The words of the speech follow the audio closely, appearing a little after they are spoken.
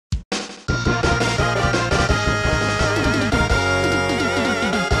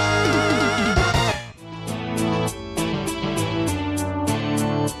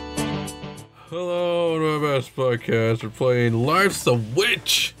podcast. We're playing Life's a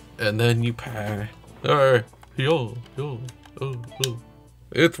Witch, and then you pay. Alright, yo.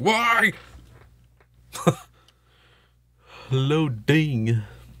 It's why. Loading.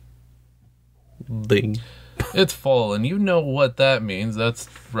 Ding. It's fall, and you know what that means. That's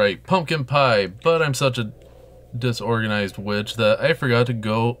right, pumpkin pie. But I'm such a disorganized witch that I forgot to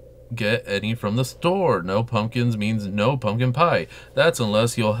go get any from the store. No pumpkins means no pumpkin pie. That's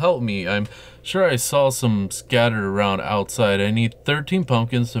unless you'll help me. I'm sure I saw some scattered around outside. I need 13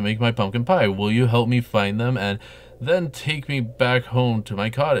 pumpkins to make my pumpkin pie. Will you help me find them and then take me back home to my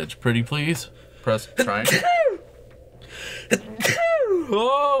cottage? Pretty please? Press triangle.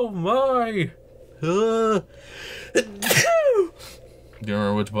 Oh my. Do you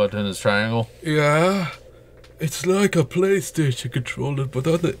remember which button is triangle? Yeah. It's like a PlayStation controller, but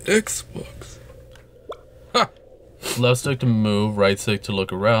on the Xbox. Ha! Left stick to move, right stick to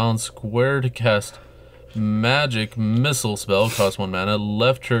look around, square to cast magic missile spell, costs 1 mana,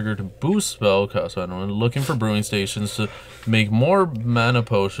 left trigger to boost spell, costs 1 mana. Looking for brewing stations to make more mana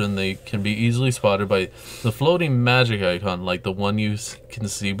potion. They can be easily spotted by the floating magic icon, like the one you can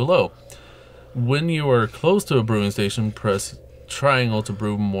see below. When you are close to a brewing station, press triangle to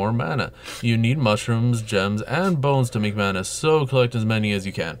brew more mana. You need mushrooms, gems, and bones to make mana, so collect as many as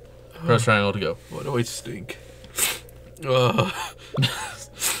you can. Press triangle to go. Why do I stink?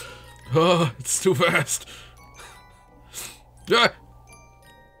 It's too fast. Ah!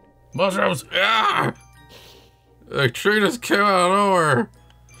 Mushrooms! Ah! The tree just came out of nowhere.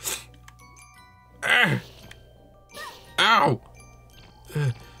 Ah! Ow!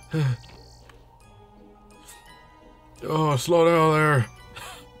 Oh, slow down there.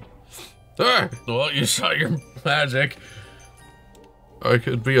 Ah! Well, you shot your magic. I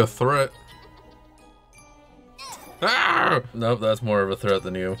could be a threat. Ah! Nope, that's more of a threat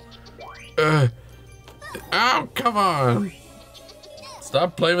than you. Ow, come on.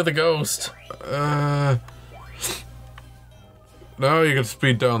 Stop playing with the ghost. Now you can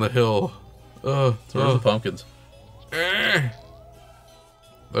speed down the hill. So where's the pumpkins? There's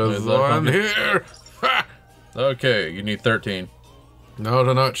Is that one pumpkin? here. Ha! Okay, you need 13. Now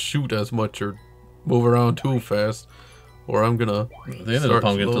to not shoot as much or move around too fast, or I'm gonna. The end of the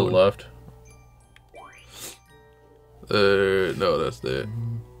pumpkin to the left. No, that's it.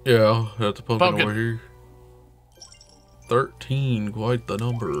 Yeah, that's a pumpkin over here. 13, quite the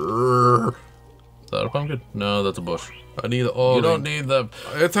number. Is that a pumpkin? No, that's a bush. I need all. You don't need the.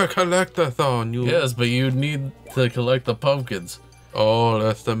 It's a collect-a-thon. Yes, but you need to collect the pumpkins. Oh,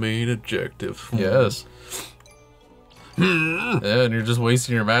 that's the main objective. Yes. Yeah, and you're just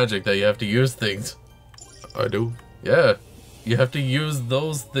wasting your magic that you have to use things. I do. Yeah, you have to use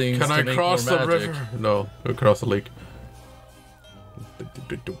those things. Can to I make cross more the magic. river? No, across the lake.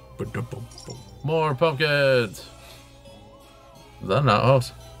 More pumpkins. Is that not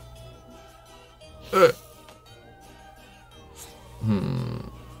house? Uh,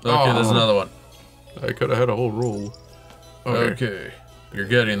 Okay, there's another one. I could have had a whole roll. Okay, you're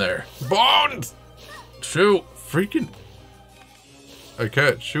getting there. Bones! Shoot! Freaking. I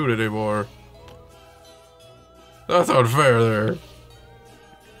can't shoot anymore. That's unfair there.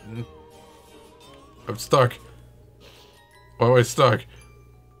 I'm stuck. Why am I stuck?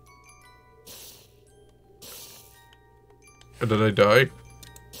 And did I die?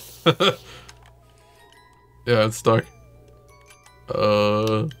 Yeah, it's stuck.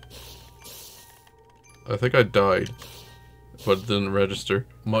 I think I died, but it didn't register.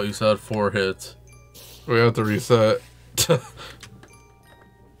 What, you said 4 hits. We have to reset.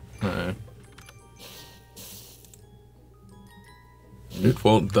 Alright. It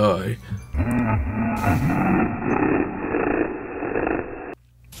won't die.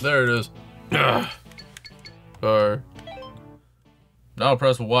 There it is. Alright. Now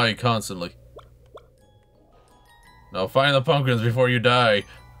press Y constantly. Now find the pumpkins before you die.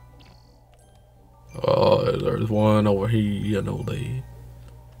 Oh, there's one over here, you know they.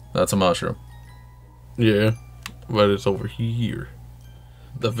 That's a mushroom. Yeah, but it's over here.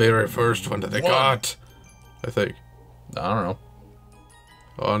 The very first one that they got, I think. I don't know.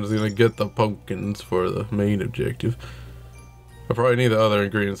 I'm just gonna get the pumpkins for the main objective. I probably need the other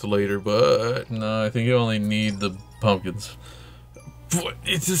ingredients later, but No, I think you only need the pumpkins.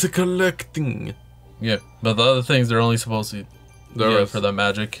 it's just a collecting. Yeah, but the other things they're only supposed to There for the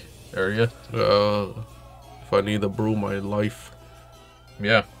magic area. If I need to brew my life.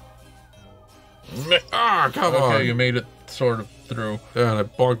 Yeah. Ah, come on. Okay, you made it sort of through. Yeah, and I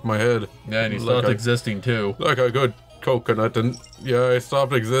bonked my head. Yeah, and you Like stopped I- existing too. Like a good coconut, and yeah, I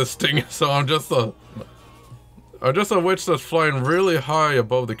stopped existing. So I'm just a witch that's flying really high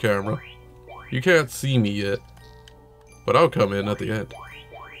above the camera. You can't see me yet. But I'll come in at the end.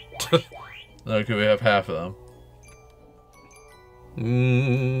 Okay, we have half of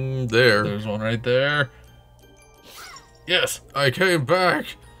them. There. There's one right there. Yes! I came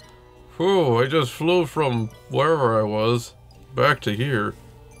back! Whew, I just flew from wherever I was back to here.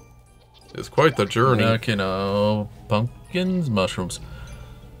 It's quite the journey. Okay, no. Pumpkins, mushrooms.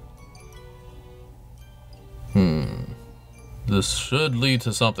 This should lead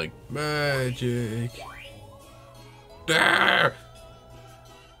to something. Magic. Ah!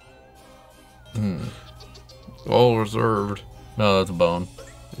 All reserved. No, that's a bone.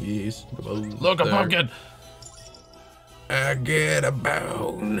 Yes. Look, a pumpkin! I get a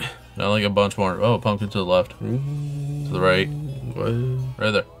bone. I like a bunch more. Oh, pumpkin to the left. To the right. What?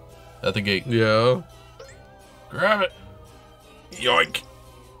 Right there. At the gate. Yeah. Grab it! Yoink.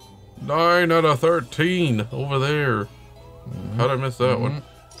 9 out of 13 over there. How'd I miss that one?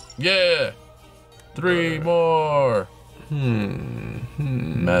 Yeah! 3 more!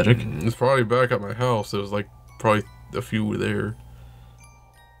 Magic. It's probably back at my house. There was like probably a few there.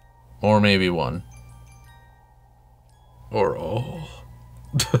 Or maybe one. Or all.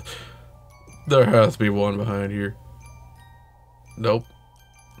 There has to be one behind here. Nope.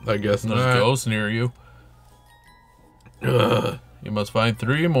 I guess There's not. ghosts near you. Ugh. You must find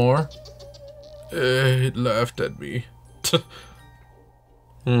 3 more. It laughed at me.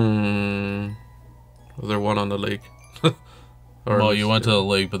 Was there one on the lake? Well, you went to the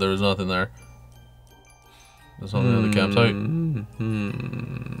lake, but there was nothing there. There's something in the campsite.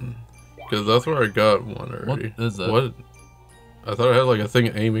 Because that's where I got one already. What is that? What? I thought I had like a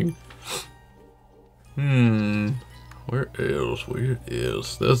thing aiming. Where else? Where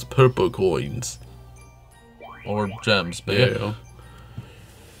else? There's purple coins. Or gems, but yeah.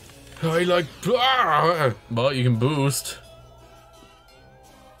 I like. Ah! But you can boost.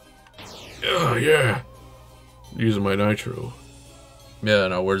 Oh, yeah. Using my nitro. Yeah,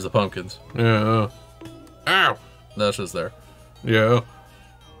 no, where's the pumpkins? Yeah. Ow! That's just there. Yeah.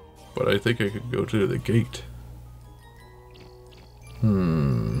 But I think I could go to the gate.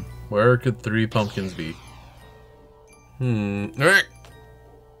 Where could 3 pumpkins be? At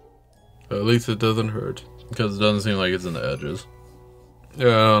least it doesn't hurt. Because it doesn't seem like it's in the edges.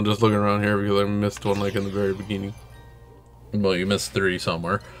 Yeah, I'm just looking around here because I missed one like in the very beginning. Well, you missed 3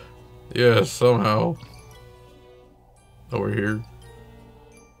 somewhere. Yeah, somehow. Over here.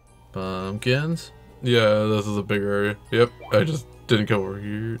 Pumpkins? Yeah, this is a big area. Yep, I just didn't come over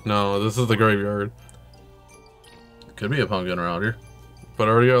here. No, this is the graveyard. Could be a pumpkin around here. But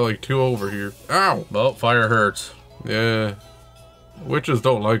I already got like 2 over here. Ow! Well, fire hurts. Yeah. Witches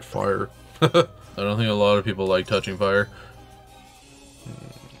don't like fire. I don't think a lot of people like touching fire.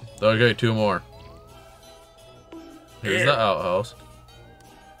 Okay, 2 more. Here's the outhouse.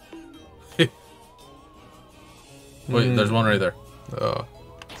 Wait, there's one right there.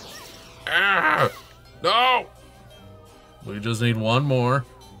 No! We just need 1 more.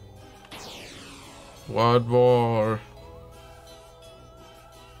 One more.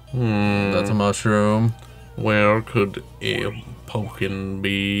 That's a mushroom. Where could a pumpkin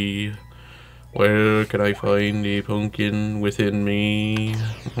be? Where can I find a pumpkin within me?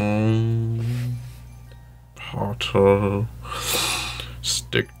 Potter,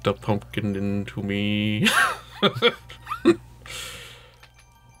 stick the pumpkin into me. I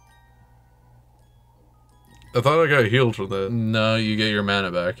thought I got healed from that. No, you get your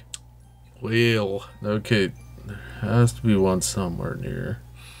mana back. Well, Okay, there has to be one somewhere near.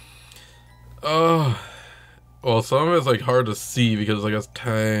 well, some of it's like hard to see because it's like a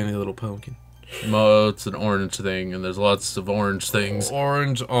tiny little pumpkin. Well, it's an orange thing, and there's lots of orange things.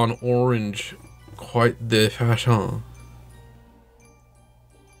 Orange on orange, quite the fashion.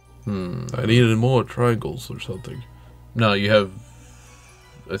 I needed more triangles or something. No, you have...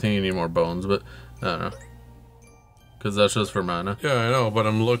 I think you need more bones, but I don't know. Because that's just for mana. Yeah, I know, but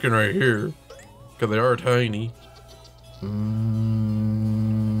I'm looking right here. Because they are tiny.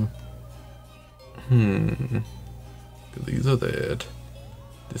 Because these are that.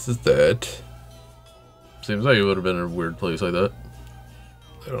 This is that. Seems like it would have been in a weird place like that.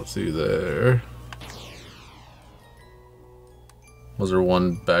 I don't see there. Was there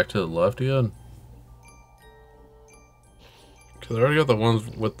one back to the left again? Because I already got the ones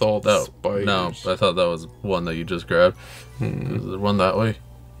with all the spiders. No, I thought that was one that you just grabbed. Is there one that way?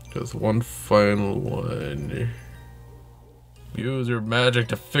 There's one final one. Use your magic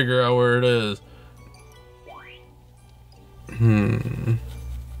to figure out where it is.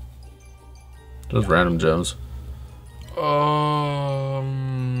 Just random gems.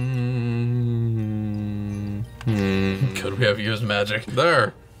 Could Could we have used magic?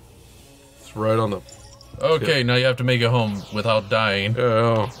 There. It's right on the Okay, now you have to make it home without dying.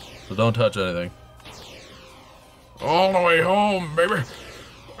 Yeah. So don't touch anything. All the way home, baby.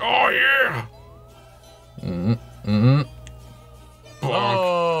 Oh, yeah.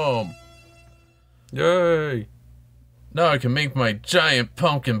 Boom! Yay. Now I can make my giant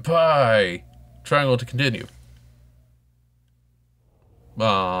pumpkin pie. Triangle to continue.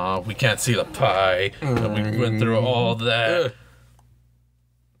 Aw, we can't see the pie. And we went through all that.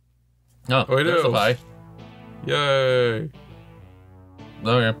 Oh, Oh, it there's the is. pie. Yay.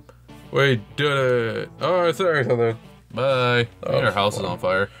 Okay. We did it. Oh, sorry, something. Bye. Oh, Our house is on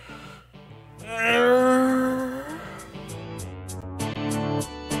fire.